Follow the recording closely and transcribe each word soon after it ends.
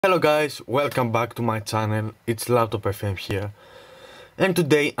Hello guys, welcome back to my channel. It's Laptop FM here, and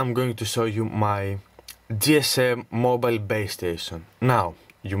today I'm going to show you my GSM mobile base station. Now,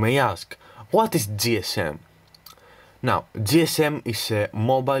 you may ask, what is GSM? Now, GSM is a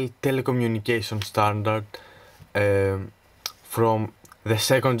mobile telecommunication standard from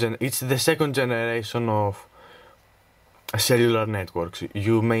the it's the second generation of cellular networks.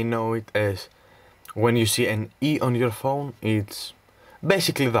 You may know it as, when you see an E on your phone, it's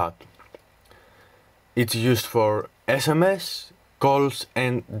basically that. It's used for SMS, calls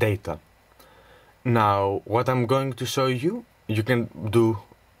and data. Now, what I'm going to show you, you can do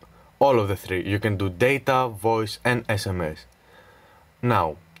all of the three. You can do data, voice and SMS.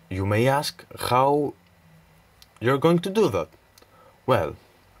 Now, you may ask how you're going to do that. Well,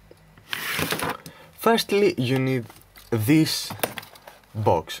 firstly, you need this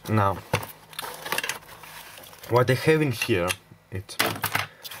box. Now, what I have in here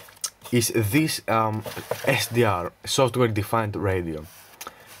is this SDR, software defined radio.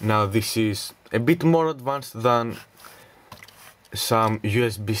 Now this is a bit more advanced than some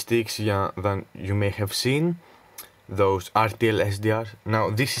USB sticks than you may have seen, those RTL SDRs. Now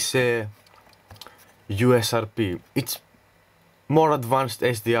this is a USRP. It's more advanced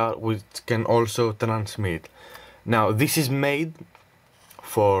SDR which can also transmit. Now this is made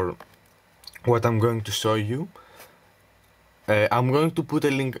for what I'm going to show you. I'm going to put a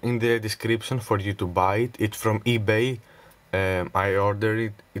link in the description for you to buy it. It's from eBay. I ordered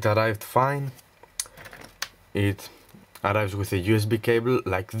it. It arrived fine. It arrives with a USB cable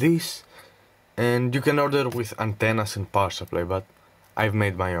like this, and you can order with antennas and power supply, but I've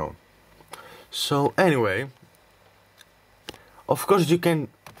made my own. So anyway, of course you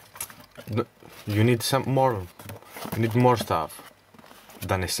need more stuff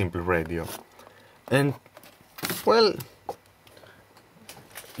than a simple radio. And well,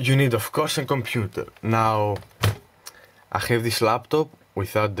 you need, of course, a computer. Now, I have this laptop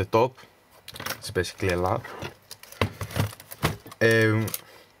without the top. It's basically a lap.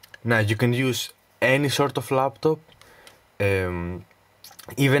 Now, you can use any sort of laptop, even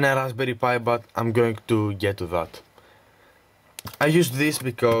a Raspberry Pi, but I'm going to get to that. I use this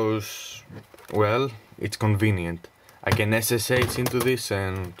because, well, it's convenient. I can SSH into this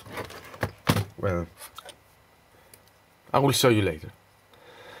and, well, I will show you later.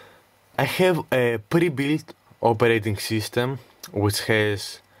 I have a pre-built operating system which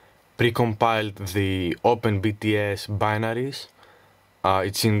has pre-compiled the OpenBTS binaries.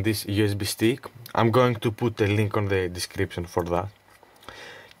 It's in this USB stick. I'm going to put a link on the description for that.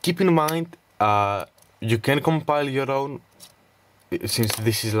 Keep in mind, you can compile your own, since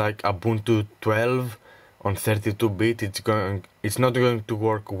this is like Ubuntu 12 on 32-bit. It's not going to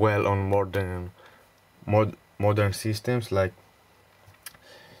work well on modern systems. Like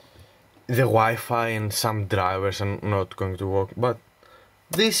the Wi-Fi and some drivers are not going to work, but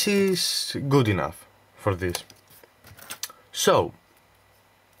this is good enough for this. So,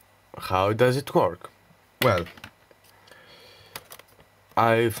 how does it work? Well,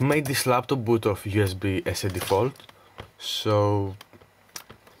 I've made this laptop boot of USB as a default, so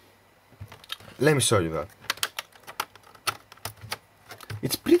let me show you that.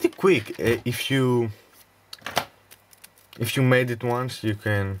 It's pretty quick. If you made it once, you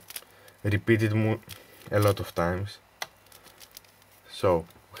can repeat it a lot of times. So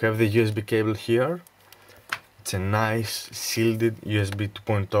we have the USB cable here. It's a nice shielded USB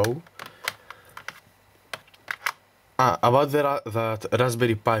 2.0. About that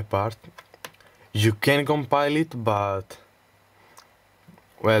Raspberry Pi part, you can compile it, but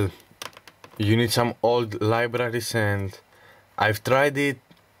well, you need some old libraries, and I've tried it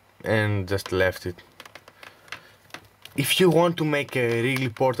and just left it. If you want to make a really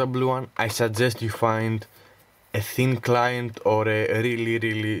portable one, I suggest you find a thin client or a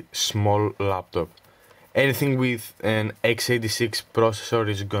really small laptop. Anything with an x86 processor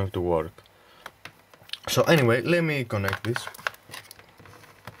is going to work. So anyway, let me connect this.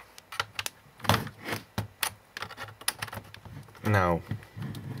 Now,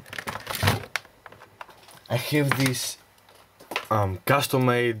 I have this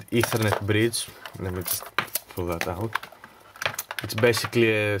custom-made Ethernet bridge. Let me just pull that out. It's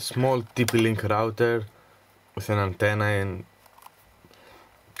basically a small TP-Link router with an antenna and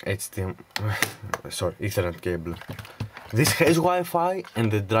Ethernet cable. This has Wi-Fi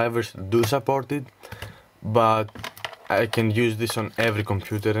and the drivers do support it, but I can use this on every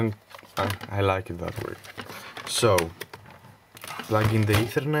computer and I like it that way. So, plug in the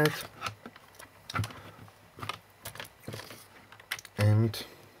Ethernet and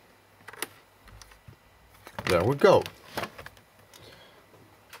there we go.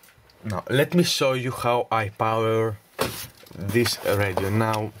 Now let me show you how I power this radio.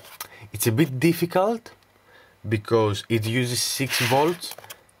 Now it's a bit difficult because it uses 6 volts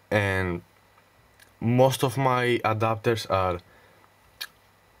and most of my adapters are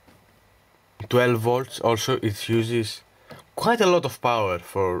 12 volts. Also it uses quite a lot of power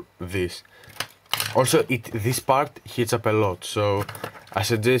for this. Also this part heats up a lot, so I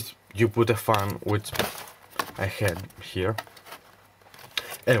suggest you put a fan, which I had here.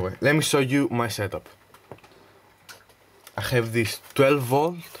 Anyway, let me show you my setup. I have this 12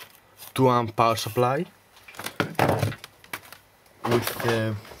 volt 2 amp power supply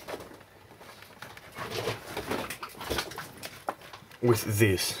with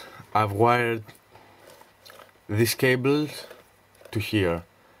this. I've wired these cables to here,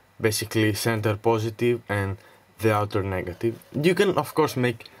 basically center positive and the outer negative. You can of course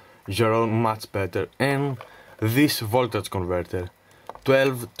make your own much better, and this voltage converter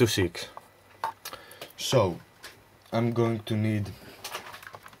 12 to 6. So I'm going to need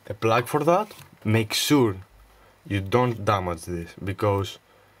a plug for that. Make sure you don't damage this because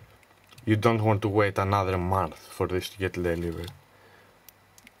you don't want to wait another month for this to get delivered.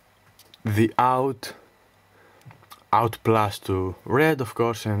 The out plus to red of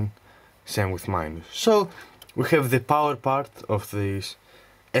course, and same with minus. So we have the power part of this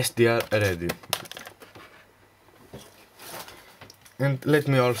SDR ready. And let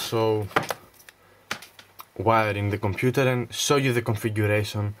me also wire in the computer and show you the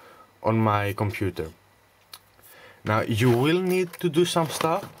configuration on my computer. Now you will need to do some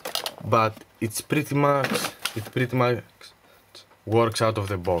stuff, but it pretty much works out of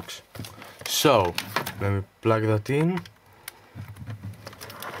the box. So let me plug that in.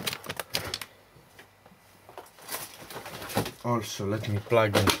 Also let me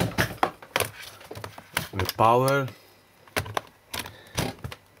plug in the power.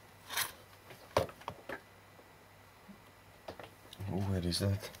 Where is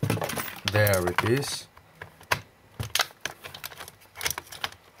that? There it is.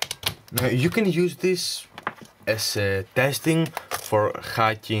 Now you can use this as testing for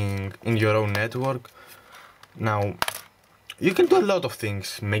hacking in your own network. Now you can do a lot of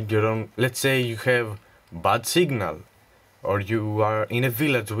things. Make your own. Let's say you have bad signal, or you are in a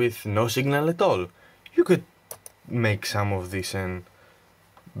village with no signal at all. You could make some of this and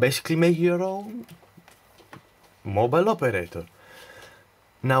basically make your own mobile operator.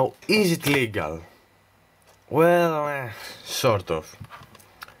 Now, is it legal? Well, sort of.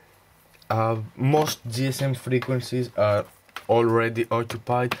 Most GSM frequencies are already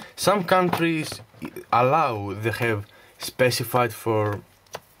occupied. Some countries allow, they have specified for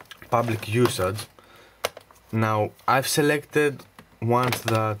public usage. Now, I've selected ones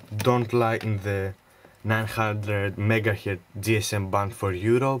that don't lie in the 900 MHz GSM band for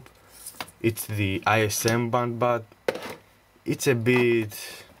Europe. It's the ISM band, but it's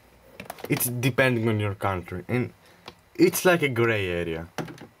depending on your country, and it's like a gray area.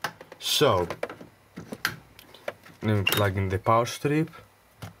 So let me plug in the power strip,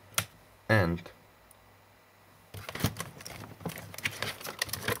 and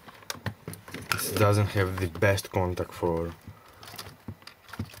this doesn't have the best contact for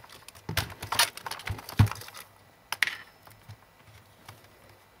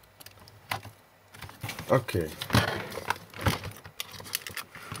okay.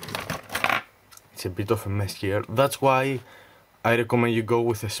 It's a bit of a mess here. That's why I recommend you go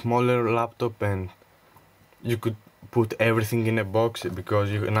with a smaller laptop and you could put everything in a box,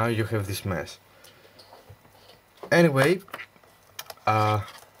 because now you have this mess. Anyway, I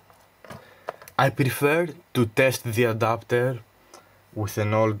prefer to test the adapter with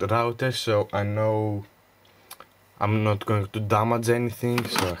an old router, so I know I'm not going to damage anything.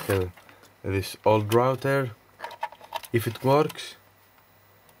 So I have this old router. If it works,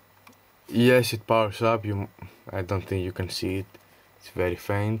 yes, it powers up. I don't think you can see it. It's very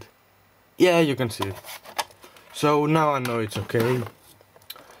faint. Yeah, you can see it. So now I know it's okay.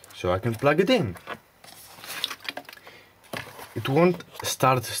 So I can plug it in. It won't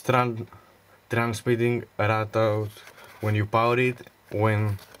start transmitting right out when you power it.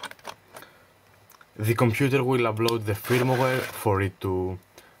 When the computer will upload the firmware for it to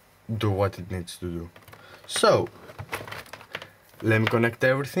do what it needs to do. So let me connect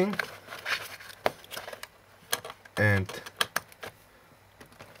everything and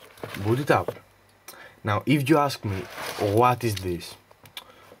boot it up. Now, if you ask me, what is this?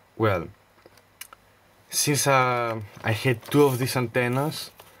 Well, since I had 2 of these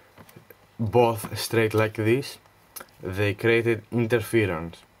antennas, both straight like this, they created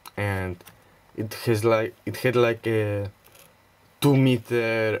interference, and it had like a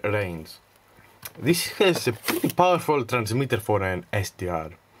 2-meter range. This has a pretty powerful transmitter for an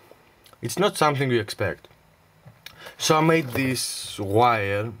SDR. It's not something you expect. So I made this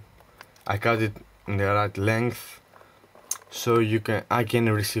wire, I cut it in the right length, so I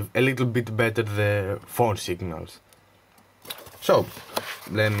can receive a little bit better the phone signals. So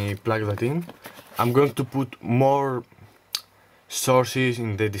let me plug that in. I'm going to put more sources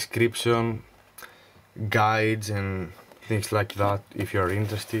in the description, guides and things like that if you're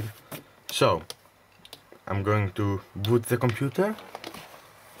interested. So I'm going to boot the computer,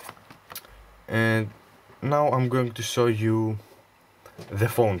 and now I'm going to show you the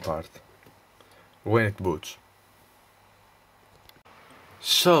phone part when it boots.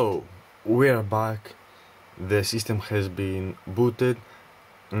 So we are back. The system has been booted.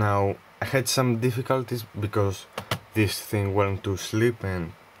 Now I had some difficulties because this thing went to sleep,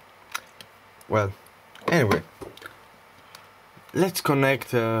 and well, anyway, let's connect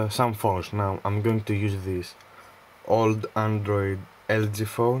some phones. Now I'm going to use this old Android LG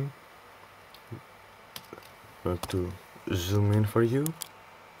phone. I'm going to zoom in for you.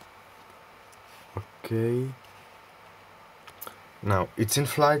 Okay. Now it's in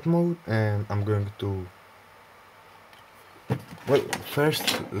flight mode, and I'm going to, well,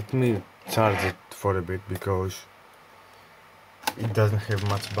 first let me charge it for a bit because it doesn't have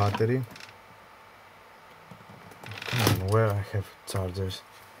much battery. Come on, where I have chargers.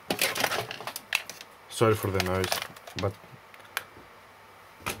 Sorry for the noise, but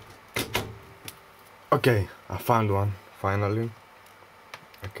okay, I found one finally.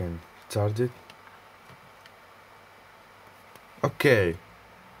 I can charge it. Okay,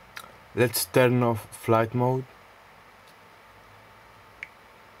 let's turn off flight mode.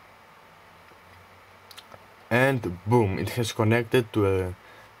 And boom, it has connected to a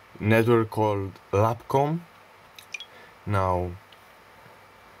network called Labcom. Now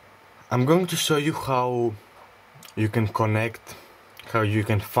I'm going to show you how you can connect, how you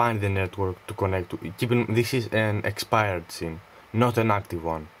can find the network to connect to. This is an expired SIM, not an active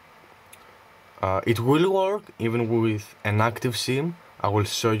one. It will work even with an active SIM. I will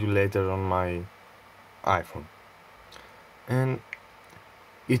show you later on my iPhone. And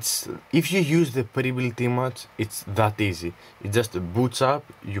if you use the pre-built image, it's that easy. It just boots up,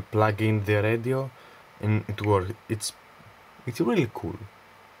 you plug in the radio, and it works. It's really cool.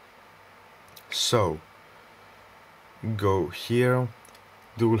 So go here.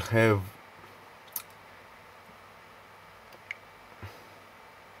 You will have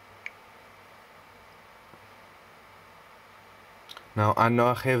now. I know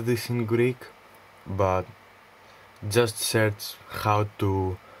I have this in Greek, but just search how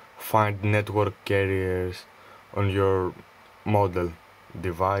to find network carriers on your model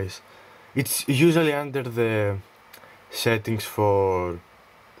device. It's usually under the settings for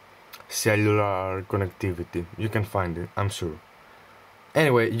cellular connectivity. You can find it, I'm sure.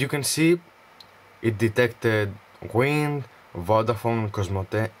 Anyway, you can see it detected Wind, Vodafone,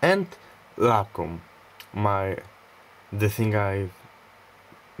 Cosmote and Labcom, the thing I've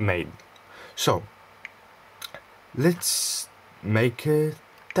made. So let's make a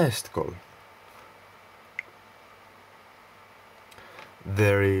test call.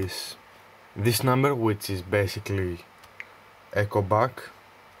 There is this number, which is basically echo back.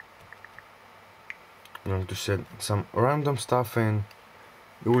 I'm going to set some random stuff and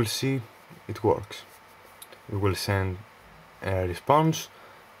you will see it works. We will send a response.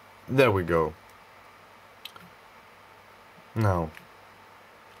 There we go. Now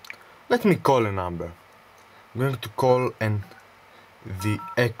let me call a number. I'm going to call the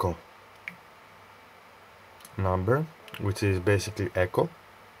echo number, which is basically echo.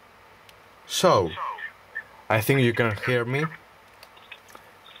 So I think you can hear me.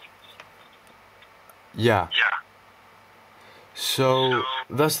 Yeah. So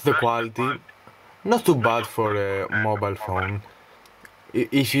that's the quality. Not too bad for a mobile phone.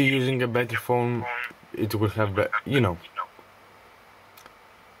 If you're using a better phone, it will have, you know.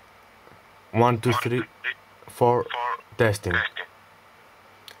 1, 2, 3, 4, testing.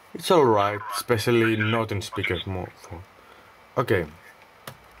 It's alright, especially not in speaker mode. Okay,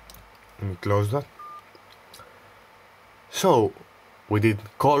 let me close that. So we did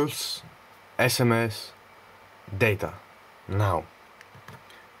calls, SMS, data. Now,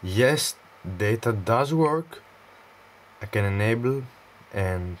 yes, data does work. I can enable,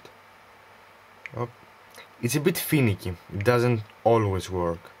 and it's a bit finicky. It doesn't always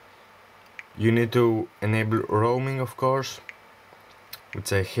work. You need to enable roaming, of course,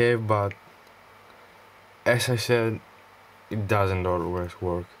 which I have, but as I said, it doesn't always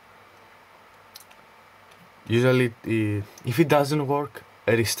work. Usually if it doesn't work,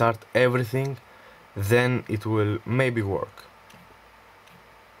 restart everything, then it will maybe work.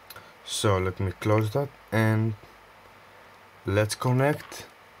 So let me close that and let's connect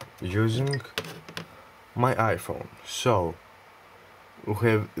using my iPhone. So we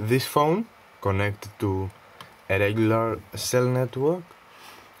have this phone connected to a regular cell network,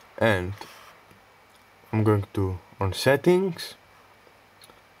 and I'm going to on settings,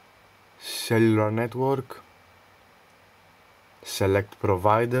 cellular network, select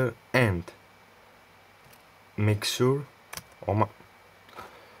provider, and make sure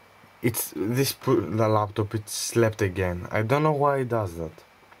the laptop it slept again. I don't know why it does that.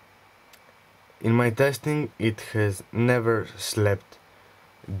 In my testing it has never slept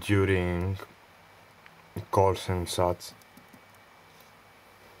during calls and such.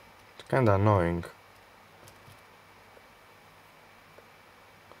 It's kinda annoying.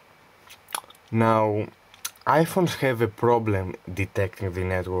 Now, iPhones have a problem detecting the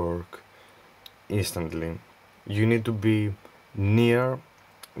network instantly. You need to be near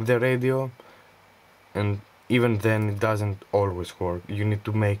the radio, and even then it doesn't always work. You need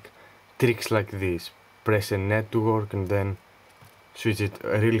to make tricks like this. Press a network and then switch it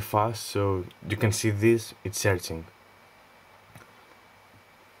really fast, so you can see this, it's searching.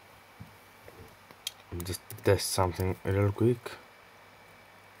 Just test something real quick.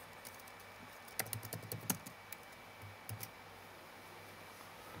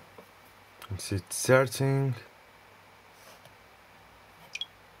 It's searching.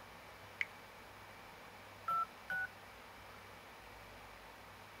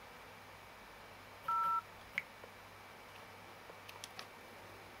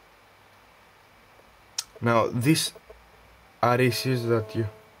 Now these are issues that you...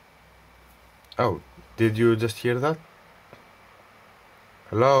 Oh, did you just hear that?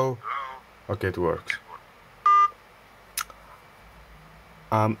 Hello? Okay, it works.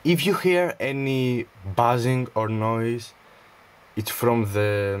 If you hear any buzzing or noise, it's from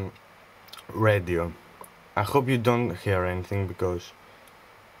the radio. I hope you don't hear anything because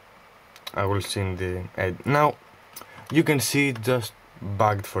I will see in the edit. Now you can see it just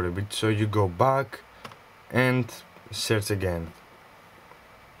bugged for a bit, so you go back and search again.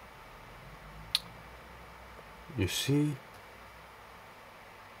 You see,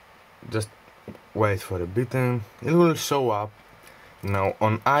 just wait for a bit and it will show up. Now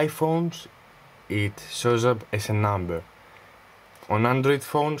on iPhones it shows up as a number. On Android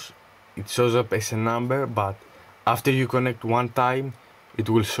phones it shows up as a number, but after you connect one time it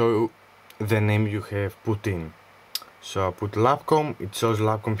will show the name you have put in. So I put Labcom, it shows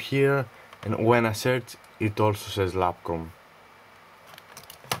Labcom here, and when I search it also says Labcom.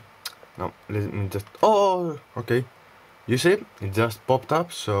 Now let me just... Oh, okay. You see, it just popped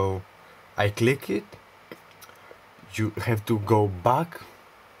up, so I click it. You have to go back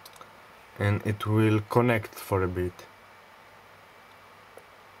and it will connect for a bit.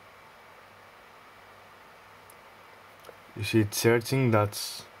 You see it searching,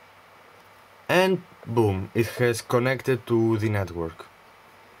 that's... And boom, it has connected to the network.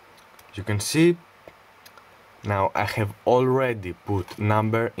 You can see now I have already put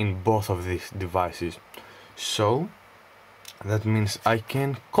number in both of these devices, so that means I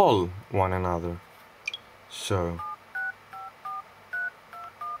can call one another. So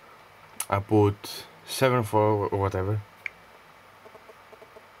I put 74 or whatever.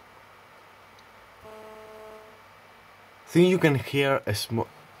 Think you can hear a small...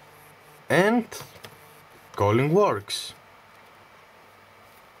 And calling works.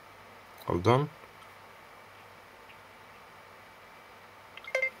 Hold on.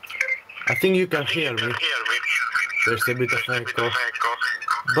 I think you can hear me. There's a bit of echo,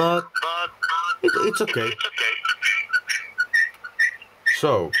 but it's okay.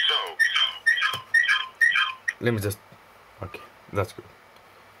 So let me just... Okay, that's good.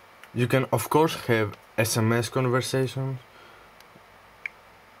 You can of course have SMS conversations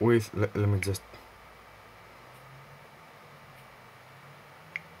with... Let me just...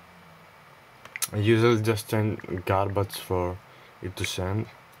 I usually just send garbage for it to send.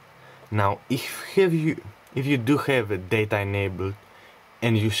 Now if you do have data enabled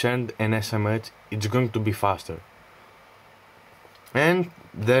and you send an SMS, it's going to be faster. And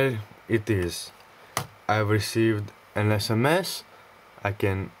there it is. I've received an SMS. I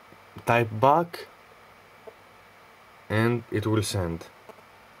can type back and it will send.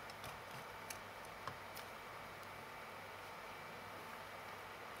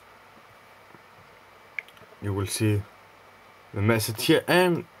 You will see the message here,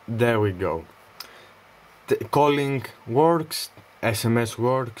 and there we go. The calling works, SMS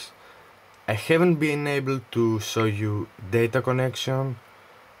works, I haven't been able to show you data connection.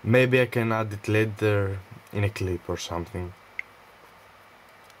 Maybe I can add it later in a clip or something.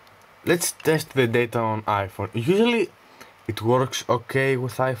 Let's test the data on iPhone. Usually it works okay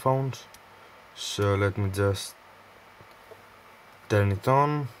with iPhones. So let me just turn it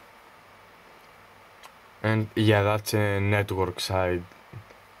on. And yeah, that's a network side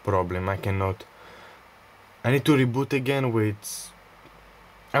problem. I need to reboot again, which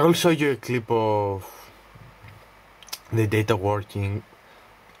I will show you a clip of the data working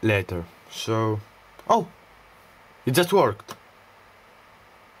later. So, oh, it just worked.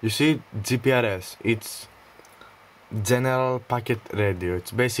 You see, GPRS, it's General Packet Radio.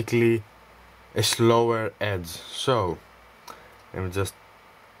 It's basically a slower edge. So, let me just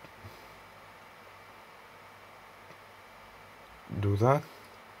do that.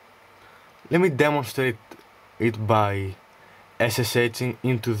 Let me demonstrate it by SSHing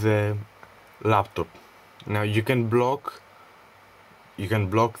into the laptop. Now you can block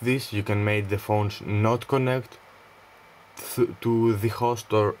this, you can make the phones not connect to the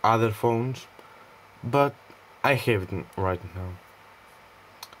host or other phones, but I have it right now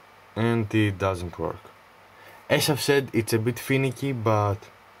and it doesn't work. As I've said, it's a bit finicky, but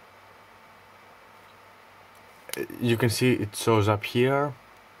you can see it shows up here.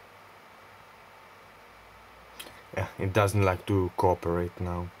 Yeah, it doesn't like to cooperate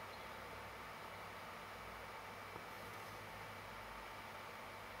now.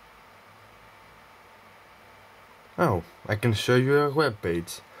 Oh, I can show you a web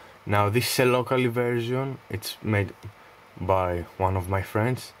page. Now this is a local version. It's made by one of my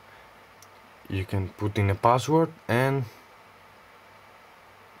friends. You can put in a password and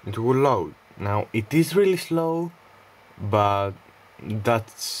it will load. Now it is really slow, but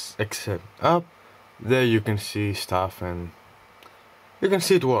that's except up. There you can see stuff and you can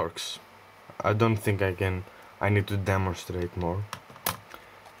see it works. I don't think I need to demonstrate more.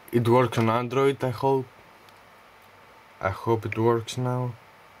 It works on Android, I hope. I hope it works now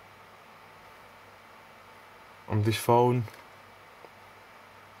on this phone.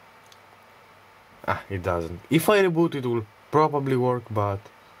 It doesn't. If I reboot it will probably work, but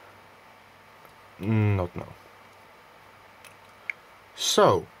not now.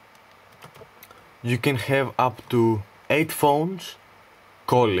 So you can have up to 8 phones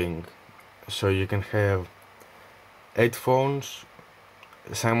calling. So you can have 8 phones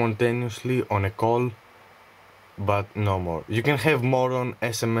simultaneously on a call, but no more. You can have more on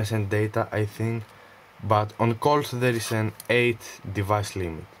SMS and data, I think, but on calls there is an 8 device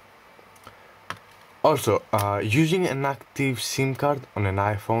limit. Also, using an active SIM card on an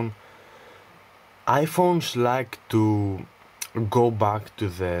iPhone, iPhones like to go back to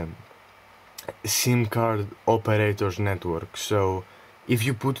the SIM card operator's network. So if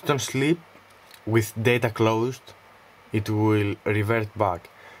you put it on sleep with data closed, it will revert back.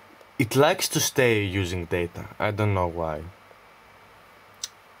 It likes to stay using data. I don't know why.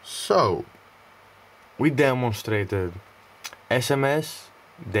 So we demonstrated SMS,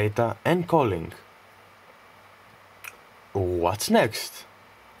 data and calling. What's next?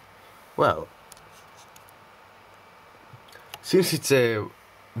 Well, since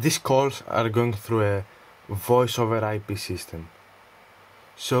these calls are going through a voice over IP system,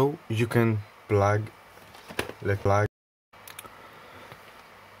 so you can plug.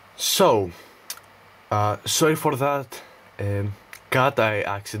 So, sorry for that cut. I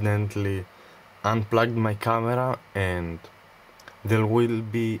accidentally unplugged my camera and there will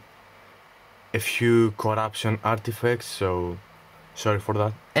be a few corruption artifacts, so sorry for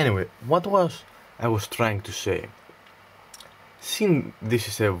that. Anyway, what was I was trying to say? Since this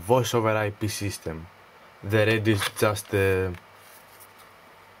is a voice over IP system, the radio is just the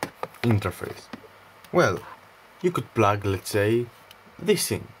interface. Well, you could plug, let's say, this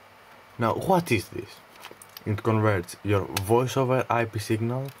in. Now, what is this? It converts your voice over IP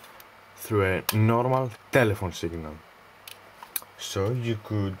signal through a normal telephone signal. So you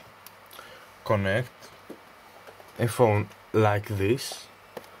could connect a phone like this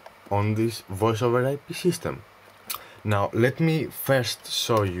on this voice over IP system. Now let me first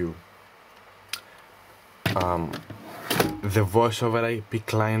show you the voice over IP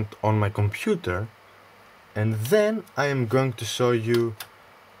client on my computer, and then I am going to show you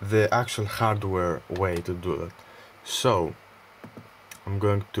the actual hardware way to do that. So I'm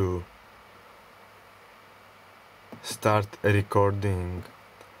going to start recording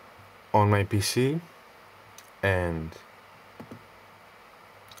on my PC, and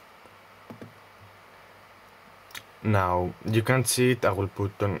now you can't see it. I will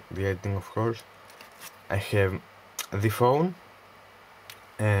put on the editing, of course. I have the phone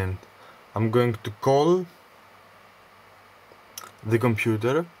and I'm going to call the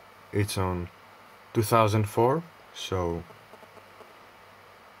computer. It's on 2004, so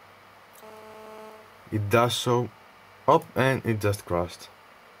it does so. Oh, and it just crashed.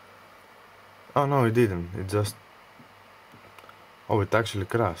 Oh no, it didn't. It just... Oh, it actually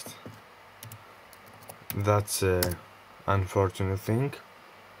crashed. That's a unfortunate thing.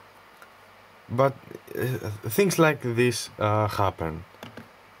 But things like this happen.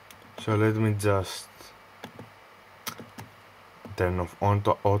 So let me just turn off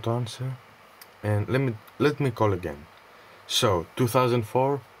auto answer, and let me call again. So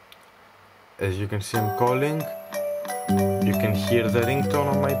 2004, as you can see, I'm calling. You can hear the ringtone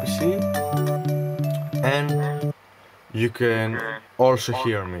on my PC, and you can also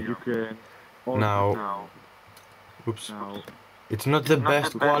hear me. Now, oops, it's not the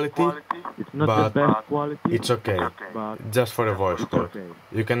best quality, but it's okay, just for a voice call.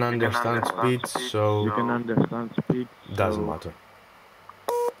 You can understand speech, so doesn't matter.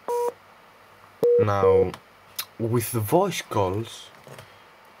 Now, with the voice calls,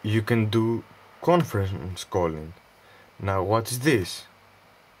 you can do conference calling. Now, what is this?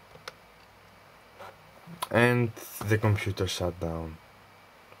 And the computer shut down.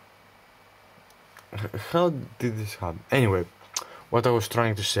 How did this happen? Anyway, what I was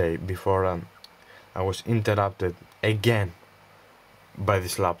trying to say before I was interrupted again by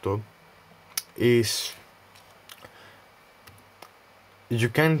this laptop is you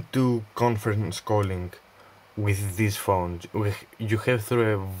can do conference calling with these phones. You have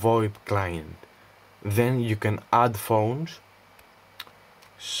through a VoIP client. Then you can add phones.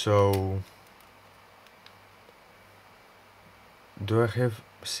 So, do I have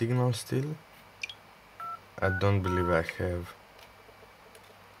signal still? I don't believe I have.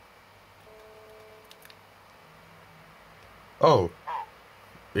 Oh,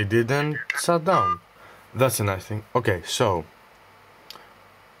 it didn't shut down. That's a nice thing. Okay, so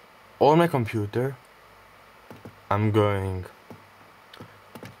on my computer, I'm going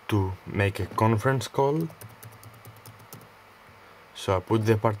to make a conference call. So I put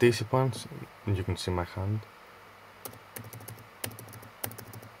the participants, and you can see my hand.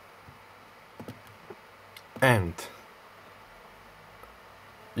 And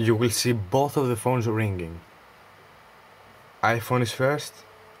you will see both of the phones ringing. iPhone is first,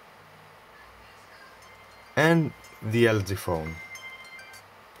 and the LG phone.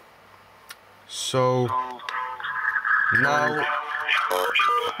 So now,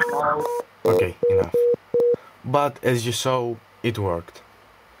 okay, enough. But as you saw, it worked.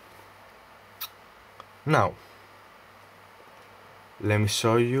 Now, let me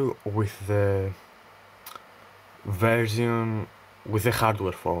show you with the version with the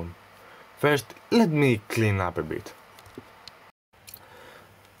hardware phone. First, let me clean up a bit.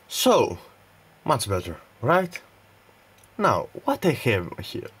 So, much better, right? Now, what I have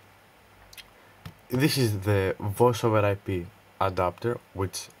here. This is the voice over IP adapter,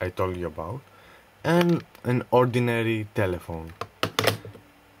 which I told you about, and an ordinary telephone.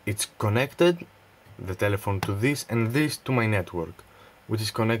 It's connected, the telephone, to this, and this to my network, which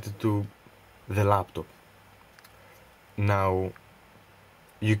is connected to the laptop. Now,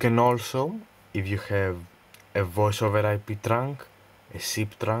 you can also, if you have a voice over IP trunk, a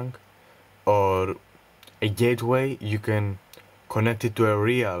SIP trunk, or a gateway, you can connect it to a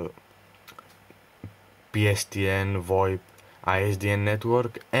real PSTN, VoIP, ISDN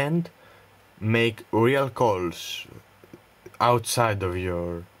network and make real calls outside of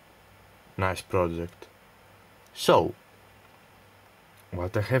your nice project. So,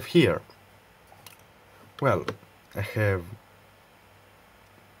 what I have here? Well, I have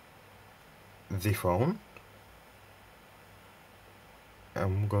the phone.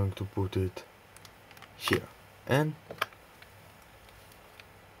 I'm going to put it here, and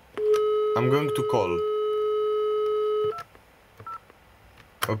I'm going to call.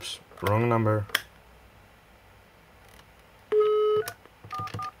 Oops, wrong number.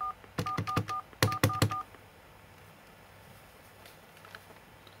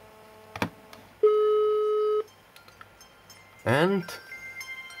 And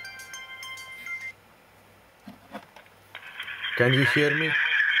can you hear me?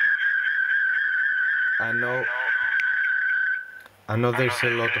 I know there's a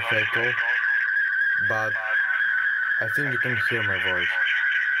lot of echo, but I think you can hear my voice.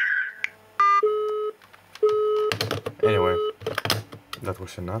 Anyway, that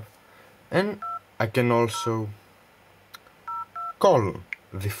was enough. And I can also call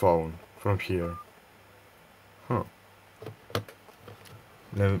the phone from here.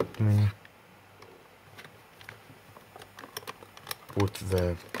 Let me put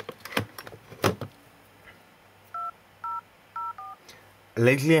the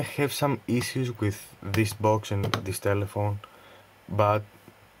lately I have some issues with this box and this telephone, but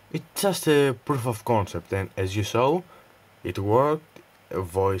it's just a proof of concept, and as you saw, it worked, a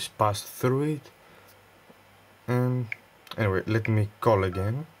voice passed through it, and anyway, let me call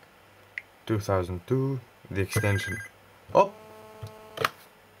again. 2002, the extension. Oh!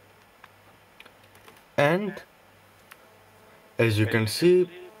 And as you can see,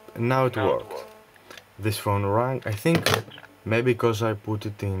 now it worked. This phone rang, I think maybe because I put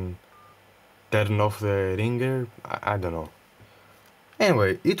it in turn off the ringer, I don't know.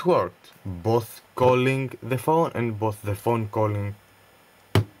 Anyway, it worked, both calling the phone and both the phone calling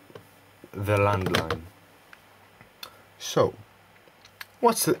the landline. So,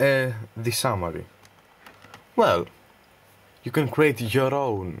 what's the summary? Well, you can create your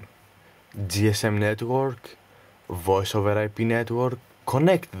own GSM network, voice over IP network,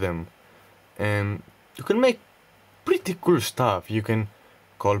 connect them, and you can make pretty cool stuff. You can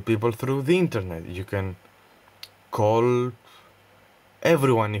call people through the internet, you can call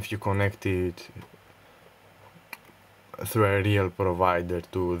everyone if you connect it through a real provider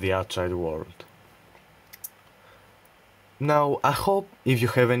to the outside world. Now, I hope if you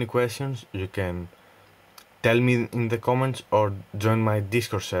have any questions, you can tell me in the comments or join my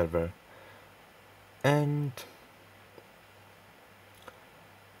Discord server. And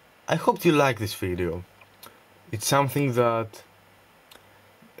I hope you like this video. It's something that,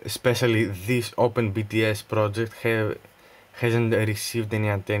 especially this OpenBTS project, hasn't received any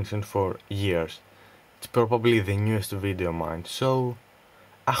attention for years. It's probably the newest video of mine, so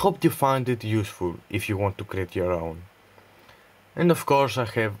I hope you find it useful if you want to create your own. And of course I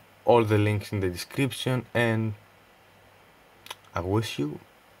have all the links in the description, and I wish you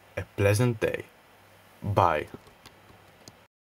a pleasant day. Bye.